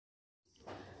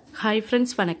Hi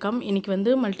friends, வணக்கம். இன்னைக்கு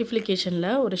வந்து மல்டிப்ளிகேஷன்ல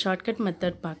ஒரு ஷார்ட்கட்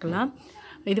மெத்தட் பார்க்கலாம்.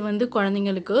 இது வந்து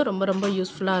குழந்தைங்களுக்கு ரொம்ப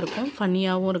யூஸ்ஃபுல்லா இருக்கும்,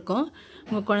 ஃபன்னியாவும் இருக்கும்.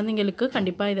 உங்க குழந்தைங்களுக்கு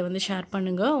கண்டிப்பா இத வந்து ஷேர்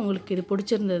பண்ணுங்க. உங்களுக்கு இது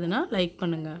பிடிச்சிருந்ததுனா லைக்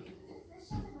பண்ணுங்க.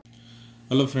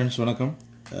 ஹலோ ஃப்ரெண்ட்ஸ், வணக்கம்.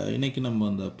 இன்றைக்கி நம்ம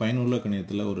அந்த பயனுள்ள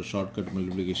கணிதத்தில் ஒரு ஷார்ட்கட்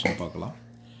மல்டிப்ளிகேஷன் பார்க்கலாம்.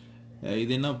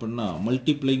 இது என்ன பண்ணால்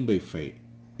மல்டிப்ளைங் பை 5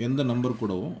 எந்த நம்பர்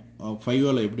கூடவும்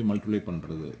 5ஆல் எப்படி மல்டிப்ளை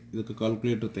பண்ணுறது. இதுக்கு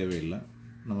கால்குலேட்டர் தேவையில்லை,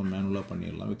 நம்ம மேனுவலாக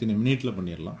பண்ணிடலாம், வித்தின் மினிட்டில்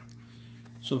பண்ணிடலாம்.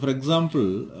 So for example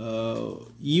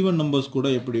even numbers கூட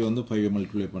எப்படி வந்து 5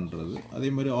 மல்டிப்ளை பண்ணுறது, அதே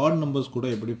மாதிரி ஆட் நம்பர்ஸ் கூட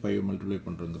எப்படி 5 மல்டிப்ளை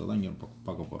பண்ணுறதுங்கிறத இங்கே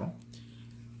பார்க்க போகிறோம்.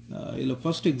 இதில்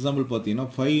ஃபர்ஸ்ட் எக்ஸாம்பிள் பார்த்தீங்கன்னா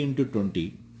 5 × 20.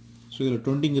 ஸோ இதில்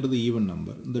 20ங்கிறது ஈவன்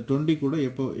நம்பர். இந்த 20 கூட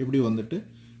எப்படி வந்துட்டு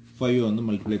 5 வந்து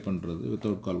மல்டிப்ளை பண்ணுறது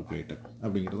வித்தவுட் கால்குலேட்டர்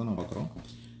அப்படிங்கிறத நம்ம பார்க்குறோம்.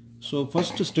 ஸோ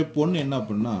ஃபஸ்ட்டு ஸ்டெப் 1 என்ன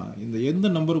அப்படின்னா, இந்த எந்த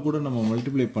நம்பர் கூட நம்ம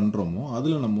மல்டிப்ளை பண்ணுறோமோ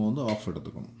அதில் நம்ம வந்து ஆஃப்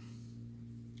எடுத்துக்கணும்.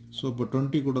 ஸோ இப்போ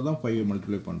 20 கூட தான் 5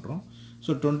 மல்டிப்ளை பண்ணுறோம்.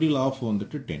 ஸோ 20ல் ஆஃப்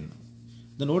வந்துட்டு 10.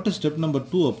 Then what is step number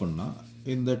 2 அப்படின்னா,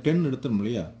 இந்த 10 எடுத்தோம்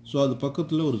இல்லையா, ஸோ அது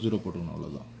பக்கத்தில் ஒரு 0 போட்டுக்கணும்,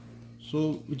 அவ்வளோதான். So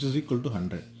which is equal to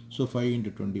 100. So 5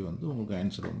 × 20 வந்து உங்களுக்கு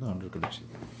ஆன்சர் வந்து 100 கிடச்சிது.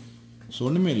 ஸோ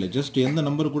ஒன்றுமே இல்லை, ஜஸ்ட் எந்த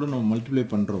நம்பர் கூட நம்ம மல்டிப்ளை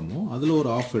பண்ணுறோமோ அதில்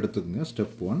ஒரு ஆஃப் எடுத்துக்கோங்க,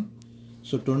 ஸ்டெப் 1.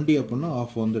 ஸோ 20 அப்படின்னா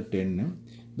ஆஃப் வந்து 10.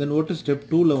 தென் வாட் இஸ் ஸ்டெப்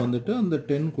 2ல் வந்துட்டு அந்த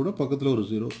 10 கூட பக்கத்தில் ஒரு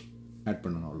 0 ஆட்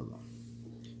பண்ணணும், அவ்வளோதான்.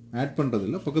 ஆட்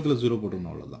பண்ணுறதில்ல, பக்கத்தில் 0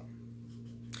 போட்டுக்கணும், அவ்வளோதான்.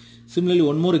 சிமிலர்லி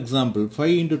ஒன் மோர் எக்ஸாம்பிள்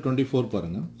 5 × 24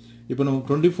 பாருங்கள். இப்போ நம்ம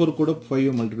 24 கூட 5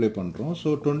 மல்டிப்ளை பண்ணுறோம். ஸோ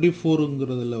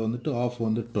 24ங்கிறதுல வந்துட்டு ஆஃப்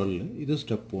வந்து 12. இது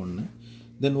step 1.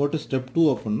 Then what is step 2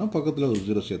 அப்படின்னா பக்கத்தில் ஒரு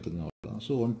 0 சேர்த்துங்க, அவ்வளோதான்.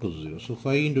 So 1 to 0. ஸோ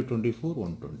 5 × 24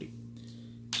 120.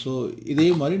 ஸோ இதே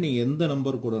மாதிரி நீங்கள் எந்த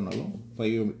நம்பர் கூடனாலும்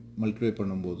 5 மல்டிப்ளை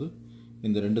பண்ணும்போது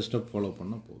இந்த 2 ஸ்டெப் ஃபாலோ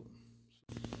பண்ணால் போதும்.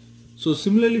 So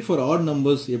similarly for odd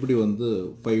numbers எப்படி வந்து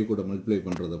 5 கூட மல்டிப்ளை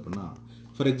பண்ணுறது அப்படின்னா,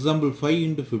 ஃபார் எக்ஸாம்பிள் 5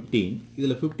 × 15.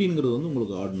 இதில் 15ங்கிறது வந்து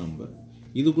உங்களுக்கு ஆட் நம்பர்.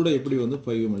 இது கூட எப்படி வந்து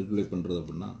 5 மல்டிப்ளை பண்ணுறது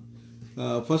அப்படின்னா,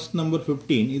 ஃபர்ஸ்ட் நம்பர்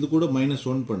 15, இது கூட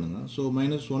 -1 பண்ணுங்கள். ஸோ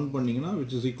 -1 பண்ணிங்கன்னா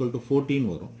விச் இஸ் ஈக்குவல் டு 14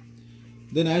 வரும்.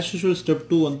 தென் ஆஸ் யூஷுவல் ஸ்டெப்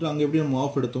 2 வந்துட்டு அங்கே எப்படி நம்ம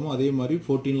ஆஃப் எடுத்தோமோ அதே மாதிரி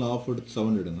 14ல் ஆஃப் எடுத்து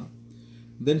 7 எடுங்க.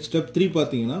 தென் ஸ்டெப் 3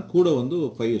 பார்த்தீங்கன்னா கூட வந்து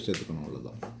 5 சேர்த்துக்கணும்,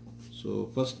 அவ்வளோதான். ஸோ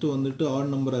ஃபஸ்ட்டு வந்துட்டு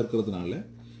ஆட் நம்பராக இருக்கிறதுனால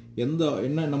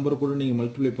என்ன நம்பர் கூட நீங்கள்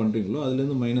மல்டிப்ளை பண்ணுறீங்களோ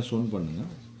அதுலேருந்து -1 பண்ணுங்கள்.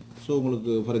 ஸோ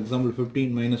உங்களுக்கு ஃபார் எக்ஸாம்பிள் 15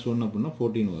 -1 அப்படின்னா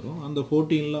 14 வரும். அந்த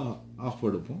 14ல் ஆஃப்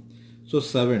எடுப்போம். ஸோ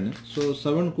 7. ஸோ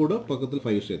 7 கூட பக்கத்தில்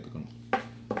 5 சேர்த்துக்கணும்.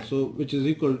 So which is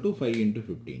equal to 5 ×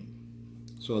 15.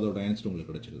 So அதோட ஆன்சர்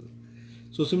உங்களுக்கு கிடச்சிருது.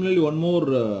 So similarly one more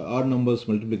odd numbers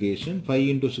multiplication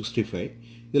 5 × 65.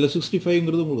 இதில்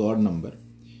 65ங்கிறது உங்களுக்கு ஆட் நம்பர்.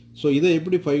 ஸோ இதை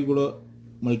எப்படி 5 கூட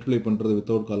மல்டிப்ளை பண்ணுறது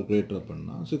வித்தவுட் கால்குலேட்டர்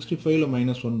அப்படின்னா, 65ல்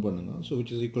 -1 பண்ணுங்கள். So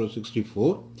which is equal 64.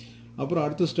 அப்புறம்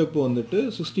அடுத்த ஸ்டெப் வந்துட்டு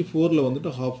 64ல் வந்துட்டு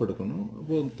ஹாஃப் எடுக்கணும்.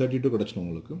 அப்போது 32 கிடச்சிடும்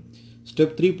உங்களுக்கு.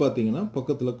 ஸ்டெப் 3 பார்த்தீங்கன்னா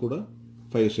பக்கத்தில் கூட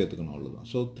 5 சேர்த்துக்கணும், அவ்வளோதான்.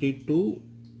 ஸோ 32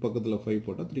 பக்கத்தில் 5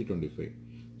 போட்டால் 325.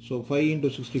 So 5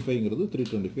 × 65ங்கிறது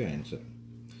 325 answer.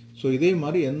 ஸோ இதே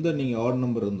மாதிரி எந்த நீங்கள் ஆட்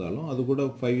நம்பர் இருந்தாலும் அது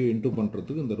கூட 5 இன்ட்டு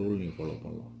பண்ணுறதுக்கு இந்த ரூல் நீங்கள் ஃபாலோ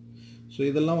பண்ணலாம். ஸோ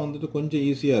இதெல்லாம் வந்துட்டு கொஞ்சம்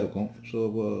ஈஸியாக இருக்கும். ஸோ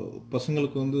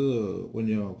பசங்களுக்கு வந்து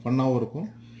கொஞ்சம் ஃபன்னாகவும் இருக்கும்.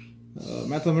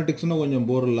 மேத்தமெட்டிக்ஸ்னால் கொஞ்சம்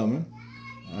போர் இல்லாமல்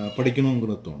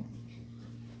படிக்கணுங்கிறது தோணும்.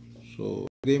 ஸோ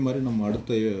இதே மாதிரி நம்ம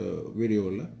அடுத்த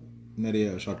வீடியோவில் நிறைய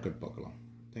ஷார்ட்கட் பார்க்கலாம்.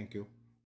 தேங்க்யூ.